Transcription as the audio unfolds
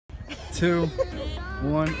2,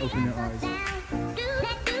 1, open your eyes.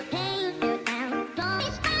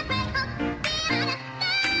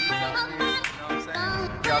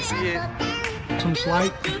 Y'all see it? Some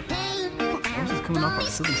slight. I'm just coming off like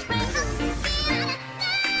silly spin.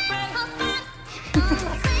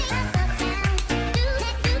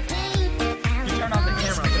 You turn off the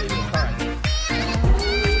camera, baby.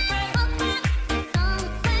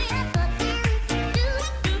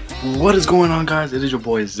 What is going on, guys? It is your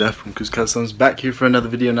boy Zeph from Coos Customs back here for another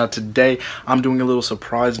video. Now today I'm doing a little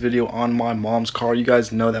surprise video on my mom's car. You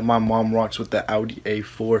guys know that my mom rocks with the Audi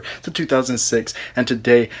A4. It's a 2006, and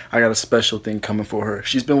today I got a special thing coming for her.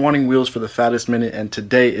 She's been wanting wheels for the fattest minute, and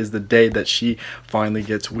today is the day that she finally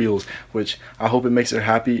gets wheels, which I hope it makes her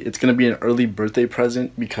happy. It's gonna be an early birthday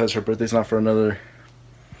present because her birthday's not for another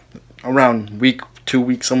around week, 2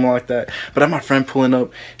 weeks, something like that. But I have my friend pulling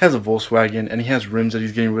up. He has a Volkswagen and he has rims that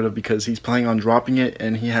he's getting rid of because he's planning on dropping it,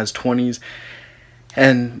 and he has 20s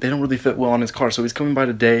and they don't really fit well on his car. So he's coming by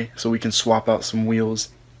today so we can swap out some wheels,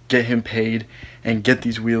 get him paid, and get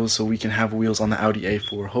these wheels so we can have wheels on the Audi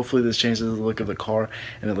A4. Hopefully this changes the look of the car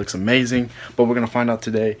and it looks amazing, but we're gonna find out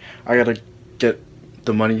today. I gotta get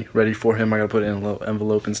the money ready for him. I gotta put it in a little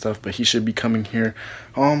envelope and stuff, but he should be coming here.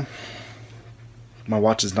 My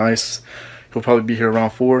watch is nice. He'll probably be here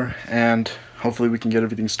around 4, and hopefully we can get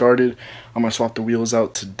everything started. I'm gonna swap the wheels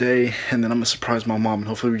out today, and then I'm gonna surprise my mom, and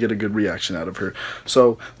hopefully we get a good reaction out of her.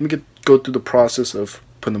 So let me go through the process of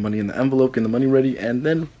putting the money in the envelope, getting the money ready, and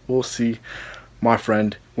then we'll see my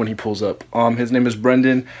friend when he pulls up. His name is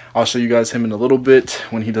Brendan. I'll show you guys him in a little bit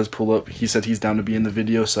when he does pull up. He said he's down to be in the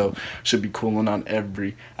video, so should be cooling on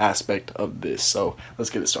every aspect of this. So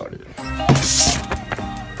let's get it started.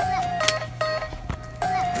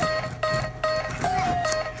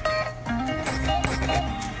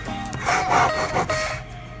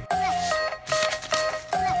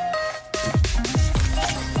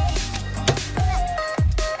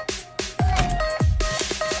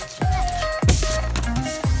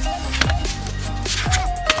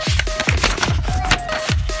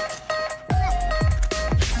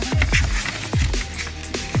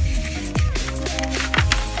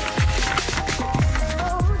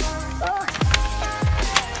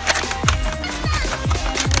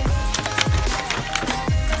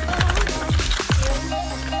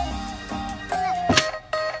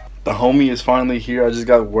 The homie is finally here. I just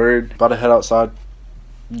got word. About to head outside,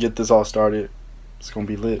 get this all started. It's gonna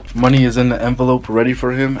be lit. Money is in the envelope ready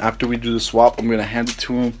for him. After we do the swap, I'm gonna hand it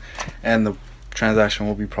to him and the transaction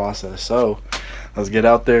will be processed. So let's get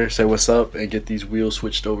out there, say what's up, and get these wheels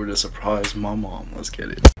switched over to surprise my mom. Let's get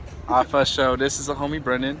it. Alright, first show. This is the homie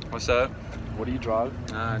Brendan. What's up? What do you drive?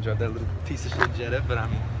 I drive that little piece of shit Jetta, but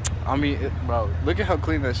bro, look at how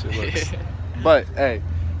clean that shit looks. But hey,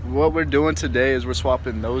 what we're doing today is we're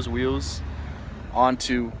swapping those wheels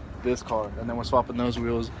onto this car, and then we're swapping those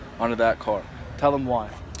wheels onto that car. Tell them why.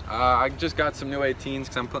 I just got some new 18s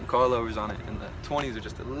because I'm putting coilovers on it, and the 20s are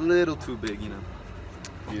just a little too big, you know.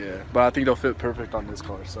 Yeah, but I think they'll fit perfect on this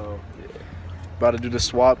car. So yeah, about to do the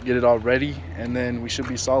swap, get it all ready, and then we should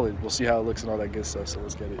be solid. We'll see how it looks and all that good stuff. So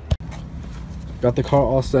let's get it. Got the car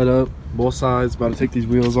all set up, both sides. About to take these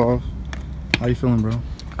wheels off. How you feeling, bro?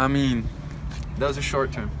 I mean, those are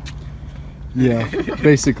short term. Yeah,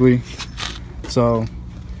 basically. So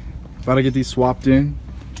about to get these swapped in.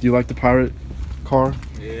 Do you like the Pirate car?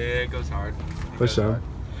 Yeah, it goes hard. For sure.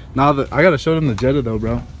 Now that I gotta show them the Jetta though,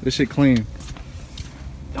 bro. This shit clean.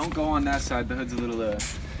 Don't go on that side. The hood's a little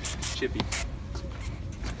chippy.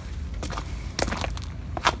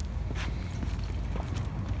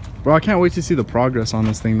 Bro, I can't wait to see the progress on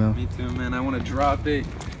this thing though. Me too, man. I want to drop it.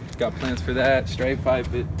 Got plans for that. Straight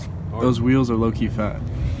pipe it. Those wheels are low-key fat.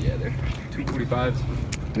 Yeah, they're 245s.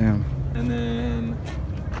 Damn. And then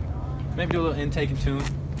maybe do a little intake and tune.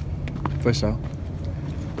 For sure.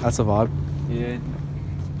 That's a vibe. Yeah.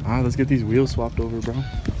 Alright, let's get these wheels swapped over, bro.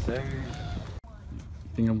 Sir.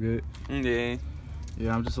 Think I'm good? Yeah.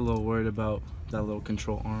 Yeah, I'm just a little worried about that little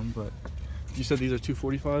control arm, but you said these are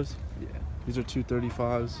 245s? Yeah. These are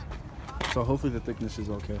 235s. So hopefully the thickness is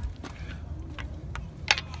okay.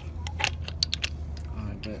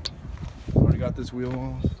 Alright, bet. Already got this wheel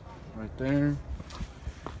off right there.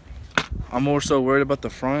 I'm more so worried about the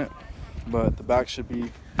front, but the back should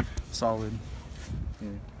be solid. Yeah.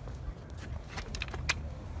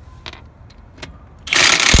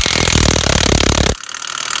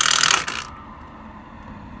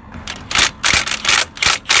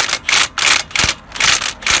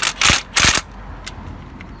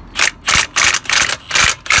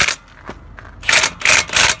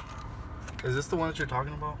 Is this the one that you're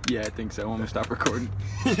talking about? Yeah, I think so. I'm gonna stop recording.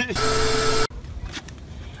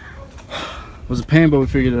 was a pain, but we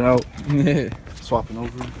figured it out. Swapping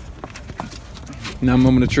over. Now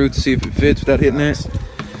moment of truth to see if it fits without hitting it.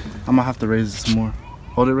 I'm gonna have to raise it some more.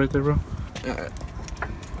 Hold it right there, bro.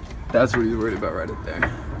 That's what he's worried about right up there.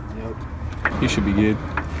 Yep. He should be good.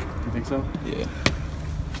 You think so? Yeah.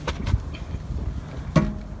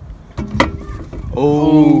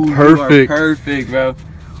 Oh, perfect. Perfect, bro.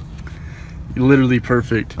 Literally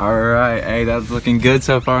perfect. All right. Hey, that's looking good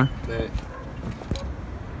so far. Yeah.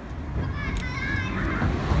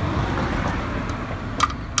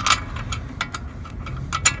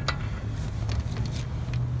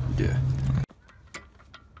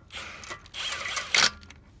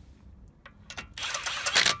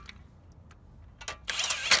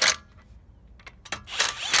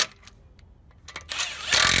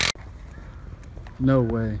 No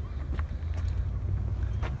way.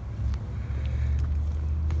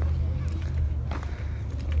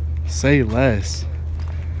 Say less.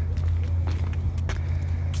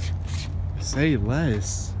 Say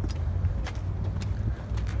less.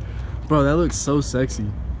 Bro, that looks so sexy.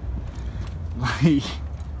 Like,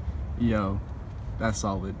 yo, that's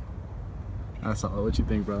solid. That's solid. What you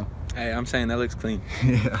think, bro? Hey, I'm saying that looks clean.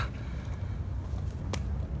 Yeah.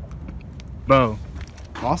 Bro,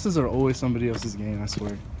 bosses are always somebody else's game, I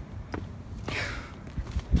swear.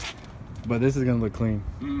 But this is gonna look clean.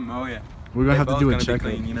 Oh yeah. We're gonna have to do a checkup.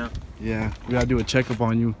 Clean, you know? Yeah, we gotta do a checkup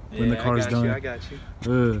on you when the car's done. I got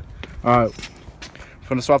you. Alright. I'm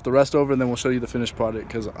gonna swap the rest over and then we'll show you the finished product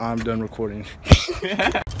because I'm done recording.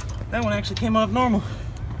 That one actually came off normal.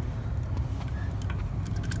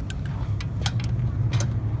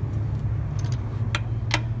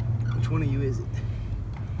 Which one of you is it?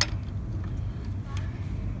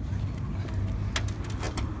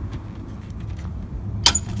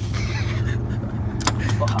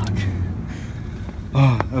 Fuck.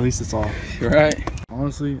 Oh, at least it's off. Right.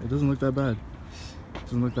 Honestly, it doesn't look that bad. It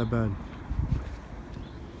doesn't look that bad.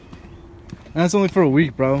 And it's only for a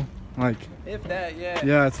week, bro. Like, if that, yeah.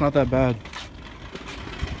 Yeah, it's not that bad.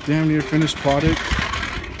 Damn near finished product.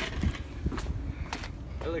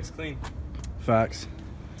 It looks clean. Facts.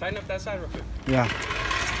 Tighten up that side real quick. Yeah.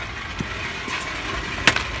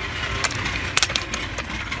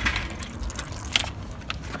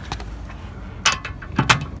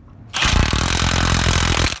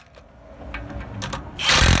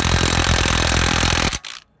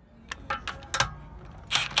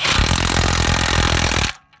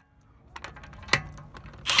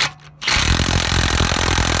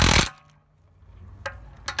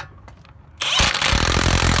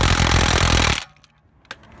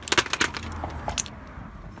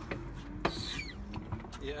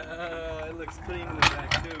 Yeah, it looks clean in the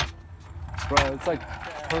back too. Bro, it's like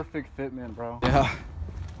perfect fitment, bro. Yeah,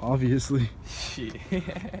 obviously. Shit.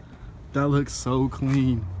 That looks so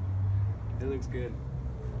clean. It looks good.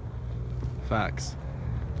 Facts.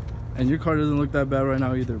 And your car doesn't look that bad right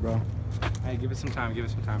now either, bro. Hey, give it some time, give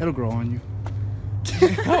it some time. It'll grow on you.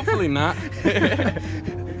 Hopefully not.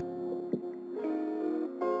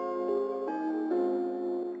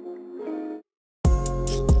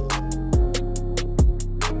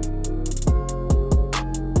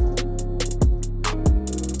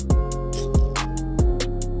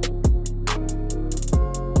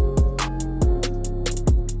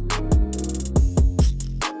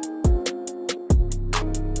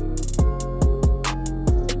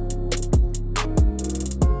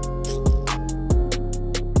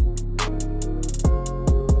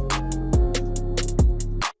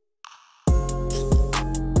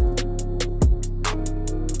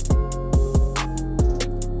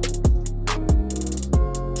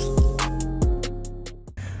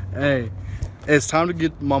 Hey, it's time to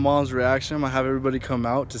get my mom's reaction. I have everybody come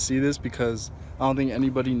out to see this because I don't think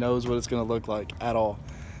anybody knows what it's gonna look like at all.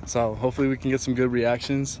 So hopefully we can get some good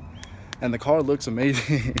reactions. And the car looks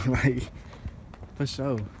amazing. Like, for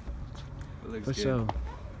sure. It looks For good. sure.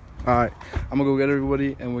 All right, I'm gonna go get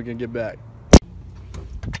everybody and we're gonna get back.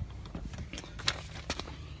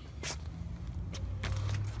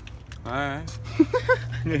 All right.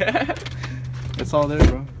 Yeah. It's all there,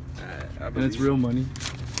 bro. And And it's real money.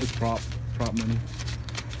 It's prop money.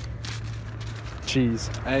 Cheese.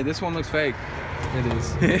 Hey, this one looks fake. It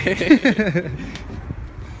is.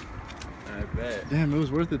 I bet. Damn, it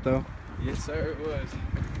was worth it though. Yes, sir, it was.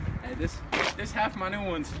 Hey, this half my new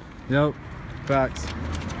ones. Yep. Facts.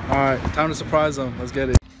 All right, time to surprise them. Let's get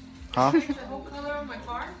it. Huh? The whole color of my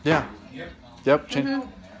car? Yeah. Yep. Change.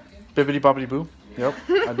 Bibbidi bobbidi boo. Yep.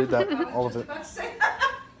 I did that. All of it.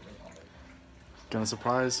 Gonna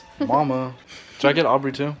surprise Mama. Should I get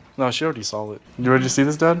Aubrey too? No, she already saw it. You ready to see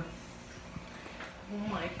this, Dad? Oh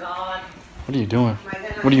my god. What are you doing?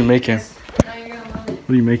 What are you making? Now you're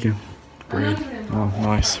What are you making? Bread. Oh,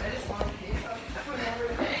 nice.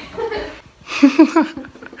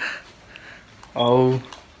 Oh,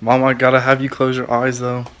 Mom, I gotta have you close your eyes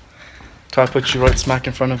though. Till I put you right smack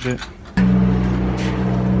in front of it.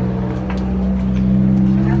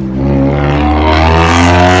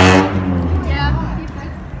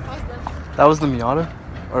 That was the Miata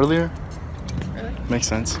earlier? Really? Makes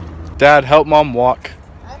sense. Dad, help Mom walk.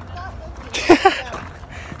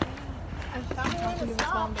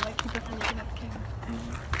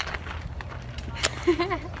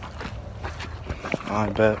 I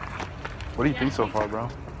bet. What do you think so far, bro?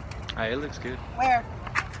 It looks good. Where?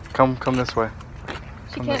 Come this way.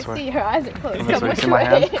 She Come can't this way. see, her eyes are closed. Come this way. See my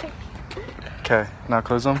hand? Okay, now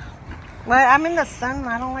close them. Well, I'm in the sun.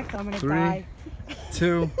 I don't like. I'm gonna 3, die.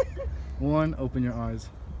 2, 1. Open your eyes.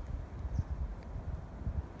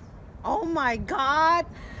 Oh my God.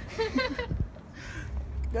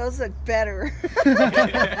 Those look better.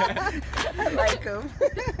 I like them.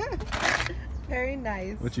 Very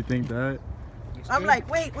nice. What you think, Dad? I'm like,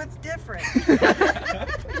 wait, what's different?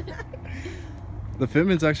 The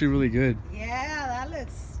Fitment's actually really good. Yeah,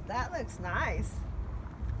 that looks nice.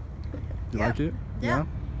 You Yeah. like it? Yeah.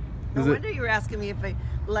 No Is it? wonder you were asking me if I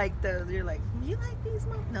like those. You're like, you like these,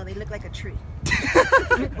 Mom? No, they look like a tree.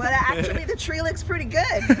 But actually, the tree looks pretty good.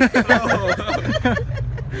 It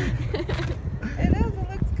is. It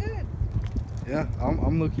looks good. Yeah,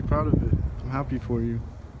 I'm low-key proud of it. I'm happy for you.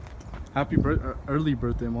 Happy early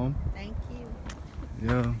birthday, Mom. Thank you.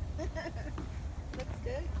 Yeah. Looks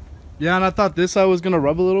good. Yeah, and I thought this side was gonna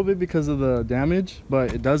rub a little bit because of the damage,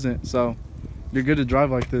 but it doesn't. So you're good to drive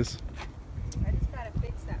like this. I just gotta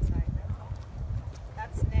fix that side. That's all.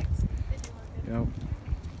 That's next. Yep.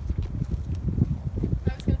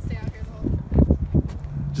 I was gonna stay out here the whole time.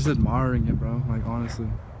 Just admiring it, bro. Like honestly.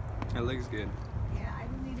 It looks good. Yeah, I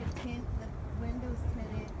just need to tint the windows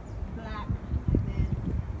tinted black, and then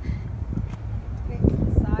fix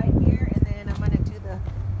the side here, and then I'm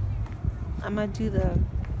gonna do the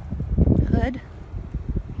hood,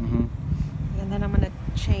 Mhm. and then I'm gonna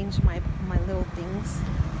change my little things,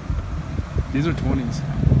 These are 20s.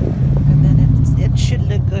 and then it should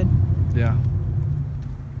look good. Yeah.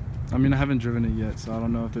 I mean, I haven't driven it yet, so I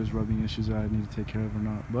don't know if there's rubbing issues that I need to take care of or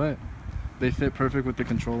not. But they fit perfect with the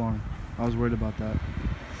control arm. I was worried about that.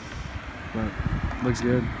 But looks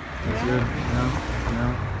good. Looks good.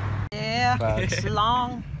 Yeah. Yeah, Facts. it's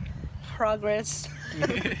long progress.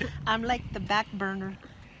 I'm like the back burner.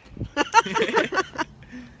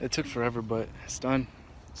 It took forever, but it's done.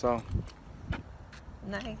 So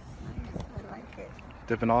Nice. I like it.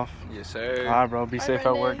 dipping off. Yes, sir. Alright, bro. Be safe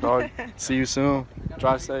at work, dog. See you soon.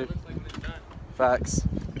 Drive safe. Facts.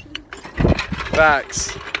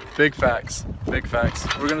 Facts. Big facts. Big facts.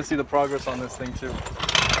 We're gonna see the progress on this thing too.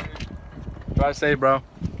 Drive safe, bro.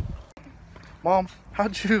 Mom,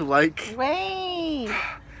 how'd you like? Wait.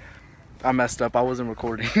 I messed up. I wasn't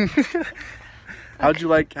recording. How'd you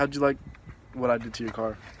like what I did to your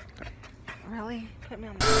car? Really? Put me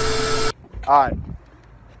on. Alright.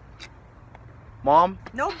 Mom,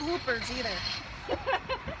 No bloopers either.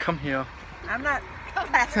 come here. I'm not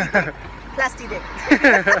plastic. Plastic dick.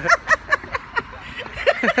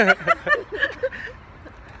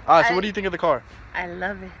 Alright, so what do you think of the car? I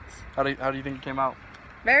love it. How do you think it came out?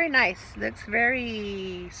 Very nice. Looks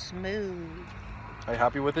very smooth. Are you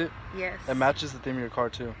happy with it? Yes. It matches the theme of your car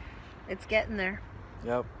too. It's getting there.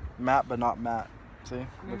 Yep. Matte but not matte. See?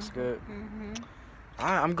 Looks good. Mm-hmm.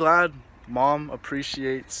 I'm glad Mom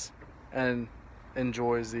appreciates and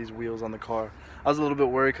enjoys these wheels on the car. I was a little bit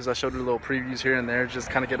worried because I showed her little previews here and there, just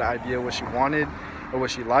kind of get an idea what she wanted or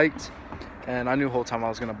what she liked. And I knew the whole time I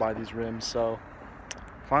was going to buy these rims. So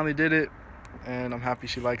finally did it. And I'm happy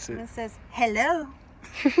she likes it. It says, hello.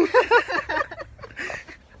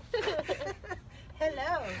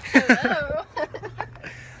 Hello.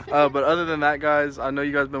 Hello. But other than that, guys, I know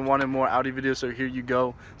you guys been wanting more Audi videos, so here you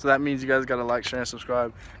go. So that means you guys got to like, share, and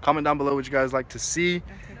subscribe. Comment down below what you guys like to see.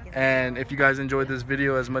 And if you guys enjoyed this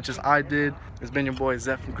video as much as I did, it's been your boy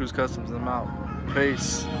Zeph from Cruise Customs, and I'm out.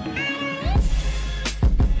 Peace.